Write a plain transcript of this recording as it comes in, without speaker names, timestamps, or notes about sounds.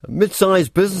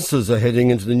Mid-sized businesses are heading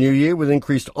into the new year with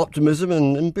increased optimism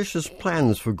and ambitious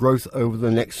plans for growth over the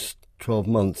next 12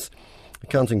 months.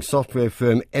 Accounting software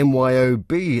firm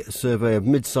MYOB survey of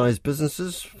mid-sized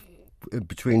businesses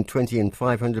between 20 and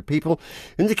 500 people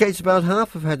indicates about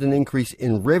half have had an increase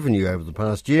in revenue over the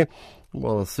past year,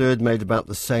 while a third made about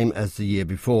the same as the year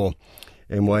before.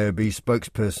 MYOB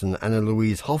spokesperson Anna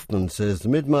Louise Hoffman says the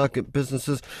mid-market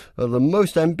businesses are the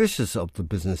most ambitious of the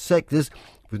business sectors,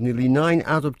 with nearly 9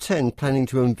 out of 10 planning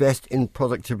to invest in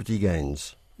productivity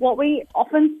gains. What we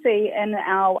often see in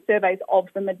our surveys of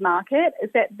the mid-market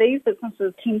is that these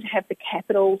businesses tend to have the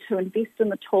capital to invest in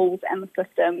the tools and the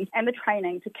systems and the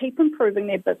training to keep improving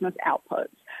their business outputs.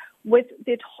 With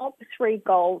their top 3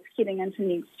 goals heading into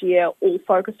next year all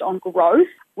focused on growth,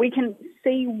 we can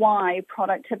see why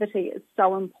productivity is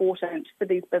so important for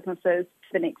these businesses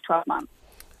for the next 12 months.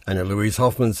 Anna Louise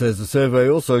Hoffman says the survey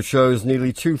also shows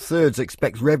nearly 2/3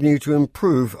 expect revenue to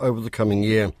improve over the coming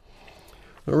year.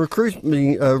 A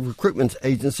recruitment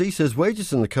agency says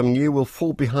wages in the coming year will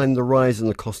fall behind the rise in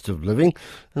the cost of living,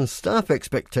 and staff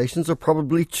expectations are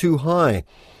probably too high.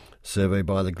 A survey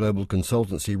by the global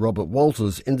consultancy Robert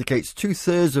Walters indicates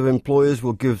 2/3 of employers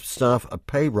will give staff a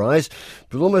pay rise,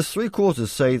 but almost 3/4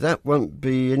 say that won't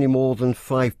be any more than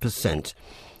 5%.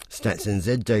 Stats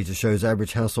NZ data shows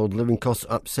average household living costs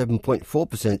up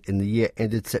 7.4% in the year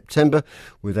ended September,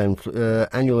 with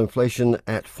annual inflation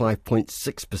at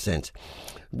 5.6%.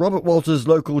 Robert Walters'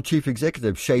 local chief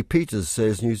executive, Shay Peters,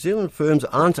 says New Zealand firms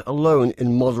aren't alone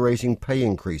in moderating pay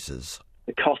increases.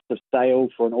 The cost of sale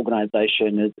for an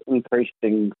organisation is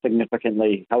increasing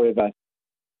significantly. However,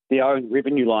 their own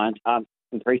revenue lines aren't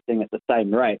increasing at the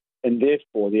same rate, and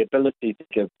therefore the ability to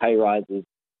give pay rises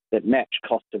that match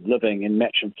cost of living and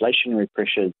match inflationary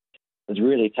pressures is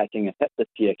really taking a hit this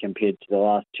year compared to the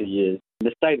last 2 years.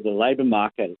 The state of the labour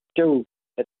market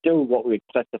it's still what we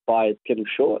classify as getting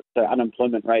short, so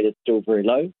unemployment rate is still very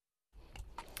low.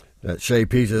 That's Shay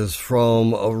Peters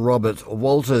from Robert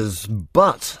Walters.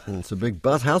 But, and it's a big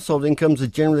but, household incomes are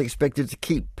generally expected to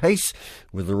keep pace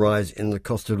with the rise in the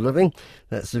cost of living.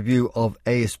 That's the view of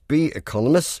ASB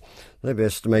economists. They've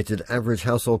estimated average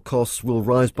household costs will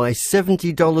rise by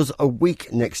 $70 a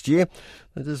week next year.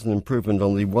 That is an improvement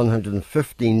on the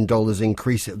 $115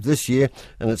 increase this year,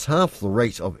 and it's half the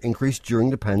rate of increase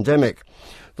during the pandemic.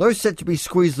 Those set to be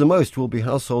squeezed the most will be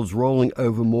households rolling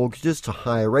over mortgages to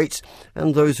higher rates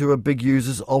and those who are big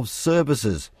users of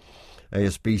services.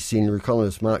 ASB senior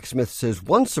economist Mark Smith says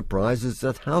one surprise is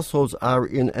that households are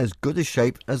in as good a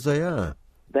shape as they are.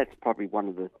 That's probably one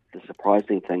of the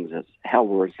surprising things is how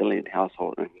resilient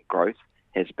household growth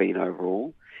has been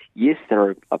overall. Yes,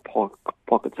 there are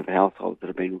pockets of households that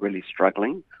have been really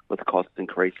struggling with cost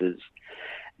increases,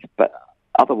 but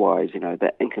otherwise,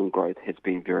 the income growth has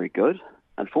been very good.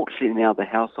 Unfortunately, now the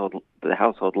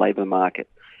household labour market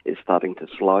is starting to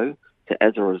slow. So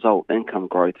as a result, income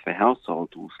growth for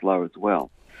households will slow as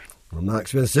well. Well, Mark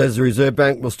Smith says the Reserve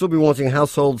Bank will still be wanting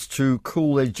households to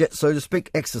cool their jets, so to speak,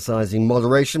 exercising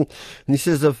moderation. And he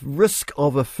says the risk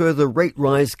of a further rate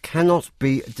rise cannot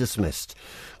be dismissed.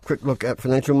 Quick look at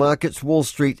financial markets. Wall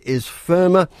Street is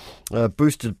firmer,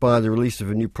 boosted by the release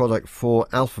of a new product for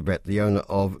Alphabet, the owner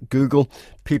of Google.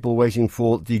 People waiting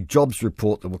for the jobs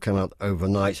report that will come out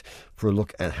overnight for a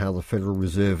look at how the Federal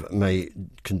Reserve may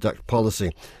conduct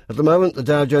policy. At the moment, the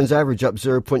Dow Jones average up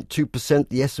 0.2%,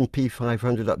 the S&P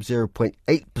 500 up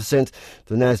 0.8%,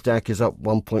 the Nasdaq is up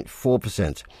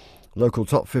 1.4%. Local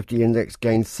top 50 index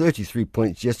gained 33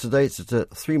 points yesterday. It's at a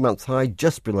 3-month high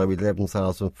just below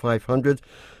 11,500.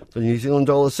 The New Zealand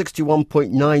dollar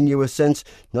 61.9 US cents,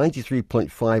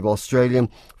 93.5 Australian,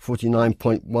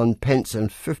 49.1 pence and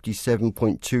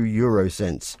 57.2 euro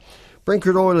cents. Brent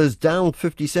crude oil is down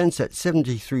 50 cents at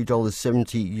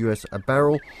 $73.70 US a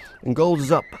barrel, and gold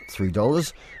is up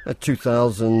 $3 at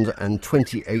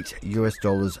 $2,028 US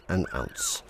an ounce.